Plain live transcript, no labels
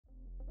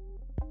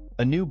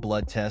A new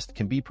blood test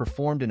can be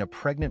performed in a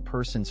pregnant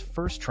person's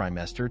first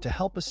trimester to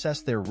help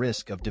assess their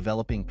risk of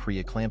developing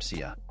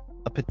preeclampsia,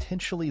 a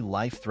potentially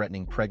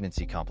life-threatening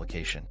pregnancy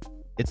complication.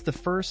 It's the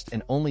first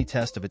and only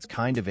test of its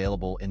kind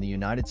available in the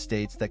United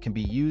States that can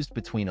be used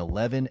between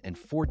 11 and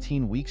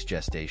 14 weeks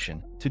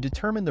gestation to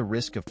determine the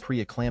risk of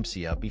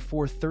preeclampsia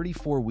before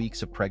 34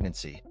 weeks of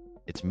pregnancy.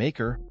 Its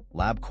maker,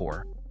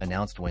 LabCorp,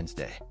 announced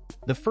Wednesday.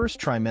 The first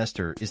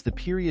trimester is the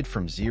period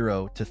from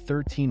 0 to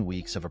 13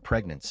 weeks of a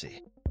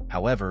pregnancy.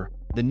 However,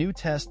 the new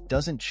test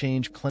doesn't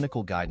change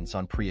clinical guidance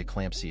on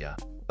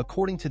preeclampsia,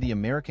 according to the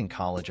American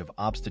College of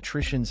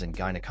Obstetricians and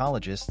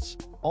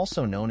Gynecologists,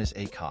 also known as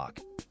ACOG.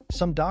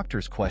 Some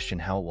doctors question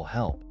how it will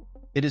help.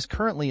 It is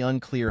currently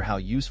unclear how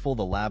useful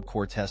the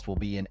LabCorp test will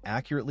be in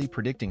accurately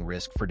predicting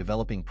risk for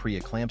developing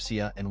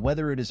preeclampsia and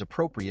whether it is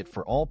appropriate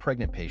for all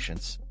pregnant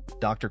patients,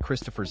 Dr.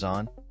 Christopher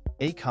Zahn,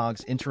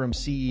 ACOG's interim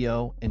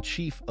CEO and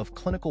Chief of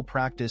Clinical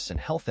Practice and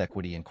Health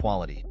Equity and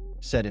Quality,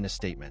 said in a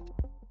statement.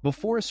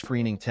 Before a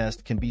screening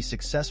test can be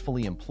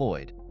successfully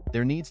employed,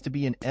 there needs to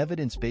be an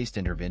evidence-based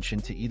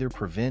intervention to either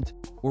prevent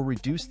or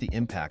reduce the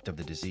impact of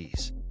the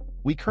disease.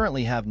 We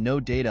currently have no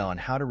data on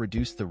how to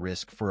reduce the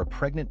risk for a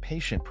pregnant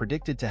patient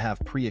predicted to have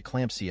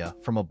preeclampsia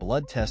from a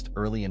blood test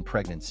early in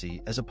pregnancy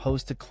as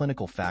opposed to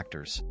clinical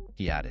factors,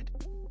 he added.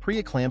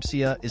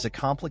 Preeclampsia is a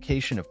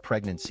complication of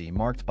pregnancy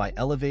marked by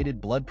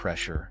elevated blood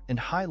pressure and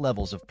high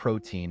levels of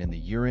protein in the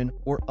urine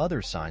or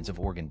other signs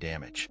of organ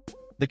damage.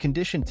 The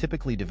condition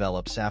typically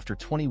develops after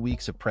 20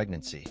 weeks of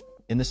pregnancy,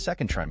 in the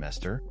second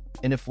trimester,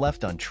 and if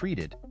left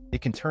untreated,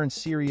 it can turn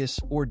serious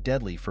or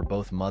deadly for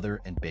both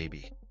mother and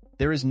baby.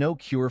 There is no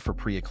cure for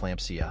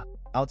preeclampsia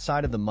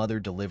outside of the mother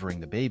delivering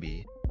the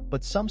baby,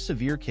 but some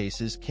severe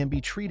cases can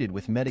be treated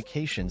with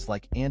medications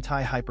like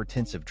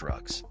antihypertensive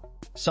drugs.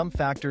 Some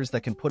factors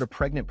that can put a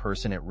pregnant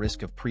person at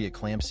risk of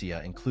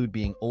preeclampsia include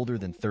being older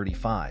than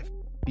 35,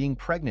 being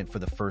pregnant for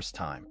the first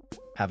time,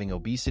 having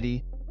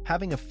obesity,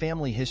 having a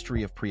family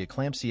history of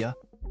preeclampsia,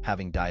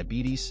 having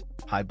diabetes,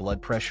 high blood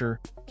pressure,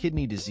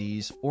 kidney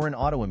disease, or an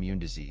autoimmune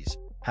disease,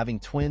 having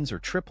twins or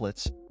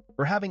triplets,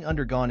 or having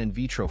undergone in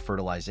vitro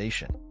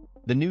fertilization.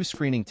 The new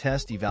screening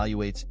test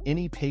evaluates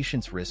any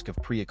patient's risk of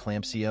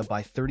preeclampsia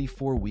by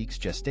 34 weeks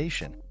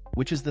gestation,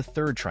 which is the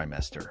third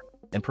trimester,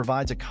 and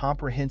provides a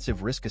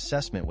comprehensive risk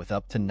assessment with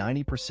up to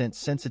 90%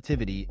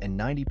 sensitivity and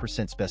 90%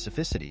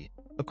 specificity,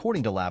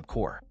 according to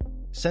LabCorp.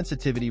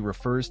 Sensitivity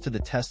refers to the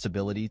test's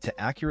ability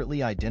to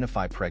accurately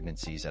identify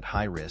pregnancies at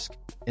high risk,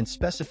 and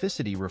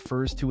specificity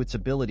refers to its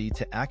ability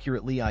to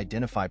accurately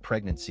identify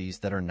pregnancies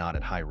that are not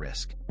at high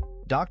risk.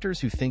 Doctors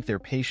who think their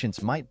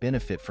patients might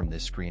benefit from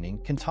this screening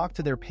can talk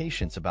to their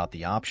patients about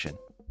the option,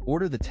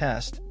 order the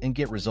test, and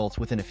get results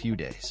within a few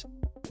days.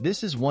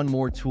 This is one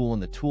more tool in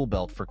the tool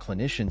belt for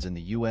clinicians in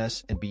the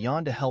U.S. and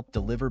beyond to help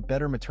deliver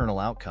better maternal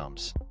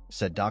outcomes,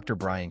 said Dr.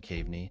 Brian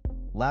Caveney,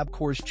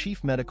 LabCorp's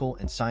Chief Medical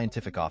and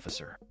Scientific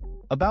Officer.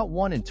 About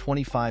 1 in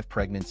 25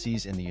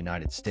 pregnancies in the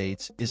United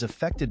States is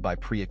affected by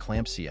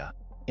preeclampsia,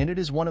 and it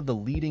is one of the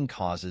leading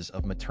causes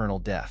of maternal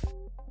death.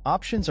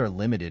 Options are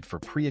limited for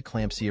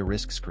preeclampsia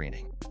risk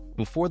screening.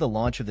 Before the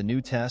launch of the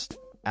new test,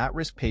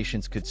 at-risk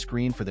patients could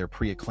screen for their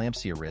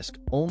preeclampsia risk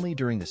only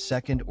during the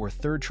second or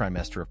third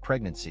trimester of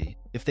pregnancy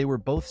if they were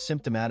both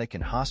symptomatic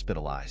and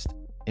hospitalized,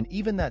 and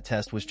even that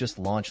test was just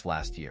launched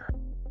last year.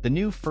 The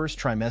new first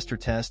trimester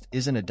test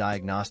isn't a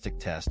diagnostic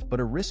test but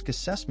a risk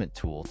assessment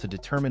tool to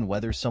determine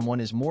whether someone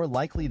is more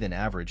likely than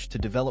average to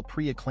develop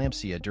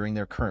preeclampsia during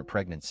their current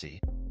pregnancy,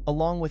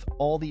 along with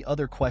all the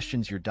other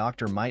questions your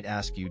doctor might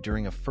ask you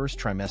during a first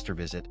trimester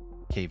visit,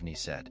 Caveney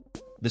said.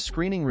 The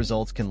screening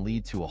results can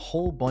lead to a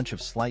whole bunch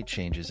of slight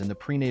changes in the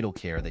prenatal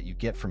care that you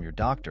get from your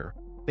doctor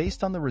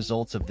based on the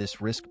results of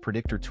this risk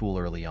predictor tool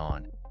early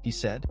on, he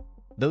said.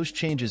 Those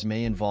changes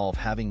may involve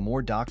having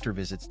more doctor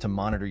visits to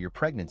monitor your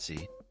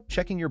pregnancy,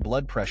 checking your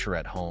blood pressure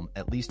at home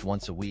at least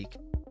once a week,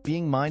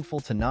 being mindful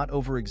to not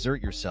overexert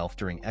yourself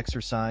during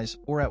exercise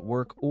or at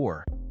work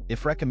or,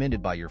 if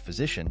recommended by your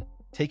physician,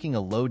 taking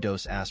a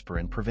low-dose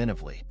aspirin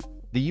preventively.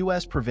 The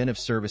U.S. Preventive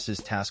Services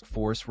Task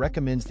Force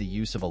recommends the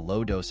use of a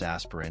low-dose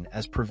aspirin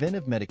as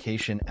preventive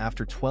medication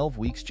after 12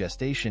 weeks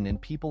gestation in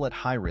people at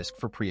high risk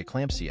for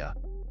preeclampsia,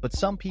 but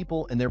some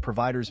people and their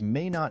providers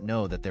may not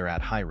know that they're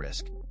at high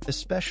risk,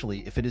 especially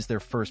if it is their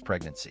first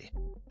pregnancy.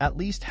 At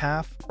least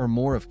half or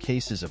more of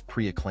cases of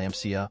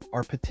preeclampsia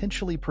are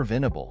potentially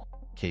preventable,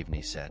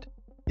 Caveney said.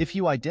 If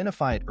you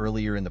identify it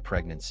earlier in the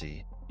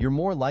pregnancy, you're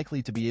more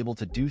likely to be able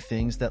to do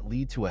things that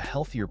lead to a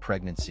healthier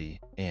pregnancy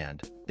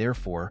and,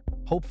 therefore,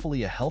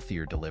 hopefully a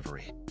healthier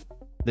delivery.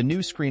 The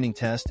new screening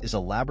test is a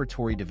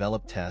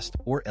laboratory-developed test,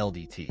 or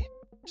LDT,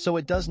 so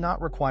it does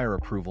not require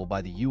approval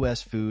by the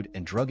U.S. Food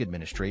and Drug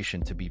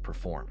Administration to be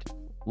performed.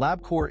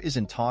 LabCorp is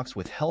in talks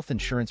with health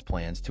insurance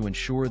plans to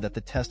ensure that the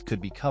test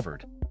could be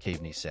covered,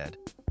 Caveney said,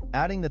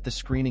 adding that the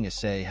screening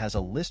assay has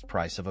a list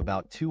price of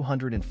about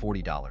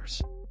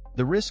 $240.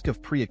 The risk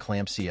of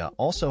preeclampsia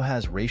also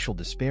has racial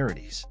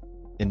disparities.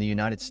 In the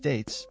United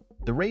States,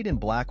 the rate in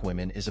black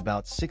women is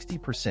about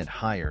 60%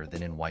 higher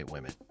than in white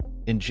women.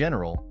 In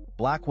general,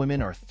 Black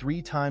women are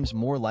 3 times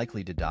more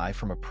likely to die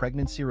from a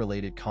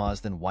pregnancy-related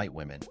cause than white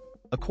women,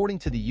 according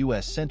to the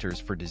U.S. Centers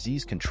for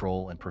Disease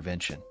Control and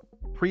Prevention.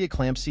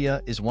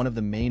 Preeclampsia is one of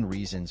the main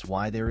reasons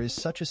why there is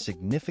such a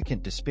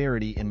significant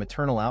disparity in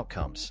maternal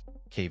outcomes,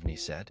 Kaveney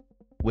said.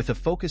 With a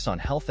focus on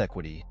health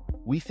equity,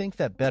 we think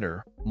that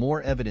better,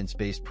 more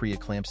evidence-based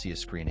preeclampsia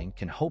screening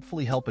can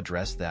hopefully help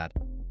address that,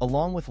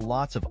 along with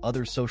lots of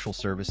other social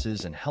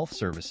services and health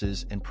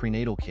services and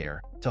prenatal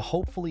care, to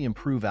hopefully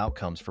improve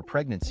outcomes for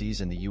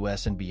pregnancies in the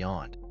U.S. and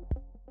beyond.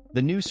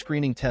 The new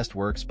screening test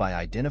works by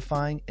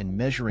identifying and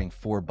measuring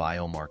 4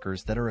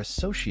 biomarkers that are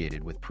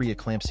associated with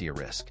preeclampsia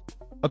risk.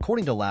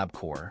 According to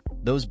LabCorp,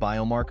 those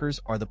biomarkers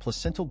are the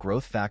placental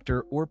growth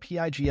factor or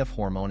PIGF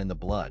hormone in the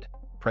blood,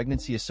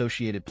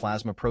 pregnancy-associated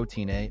plasma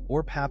protein A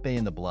or PAP-A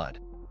in the blood,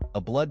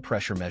 a blood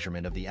pressure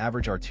measurement of the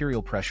average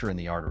arterial pressure in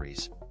the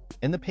arteries,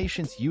 and the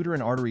patient's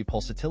uterine artery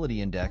pulsatility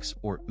index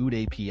or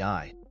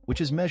UDAPI,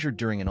 which is measured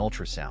during an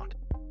ultrasound.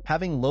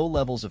 Having low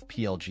levels of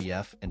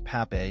PLGF and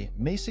PAP-A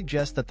may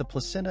suggest that the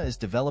placenta is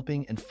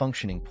developing and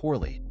functioning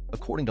poorly,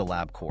 according to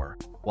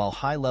LabCorp, while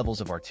high levels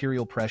of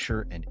arterial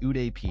pressure and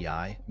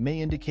UDAPI may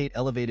indicate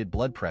elevated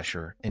blood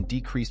pressure and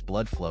decreased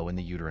blood flow in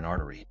the uterine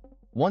artery.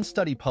 One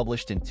study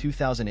published in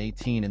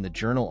 2018 in the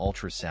journal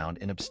Ultrasound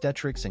in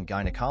Obstetrics and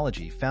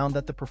Gynecology found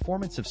that the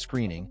performance of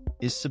screening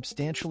is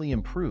substantially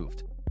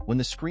improved when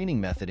the screening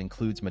method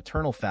includes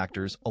maternal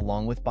factors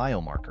along with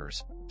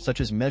biomarkers, such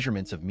as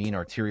measurements of mean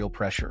arterial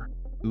pressure,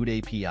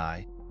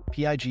 UDAPI,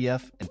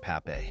 PIGF, and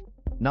PAP-A.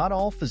 Not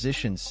all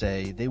physicians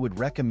say they would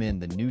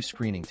recommend the new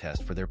screening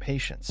test for their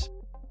patients.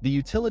 The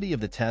utility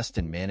of the test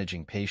in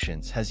managing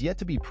patients has yet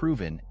to be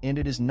proven, and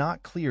it is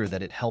not clear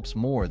that it helps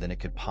more than it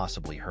could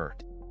possibly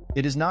hurt.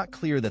 It is not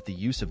clear that the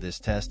use of this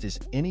test is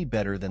any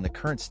better than the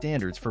current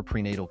standards for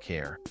prenatal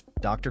care,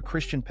 Dr.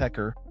 Christian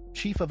Pecker,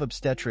 Chief of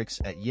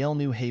Obstetrics at Yale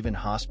New Haven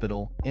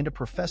Hospital and a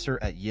professor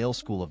at Yale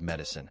School of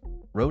Medicine,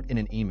 wrote in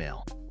an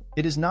email.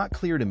 It is not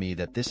clear to me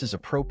that this is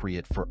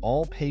appropriate for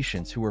all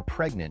patients who are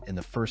pregnant in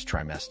the first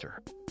trimester.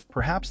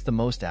 Perhaps the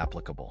most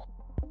applicable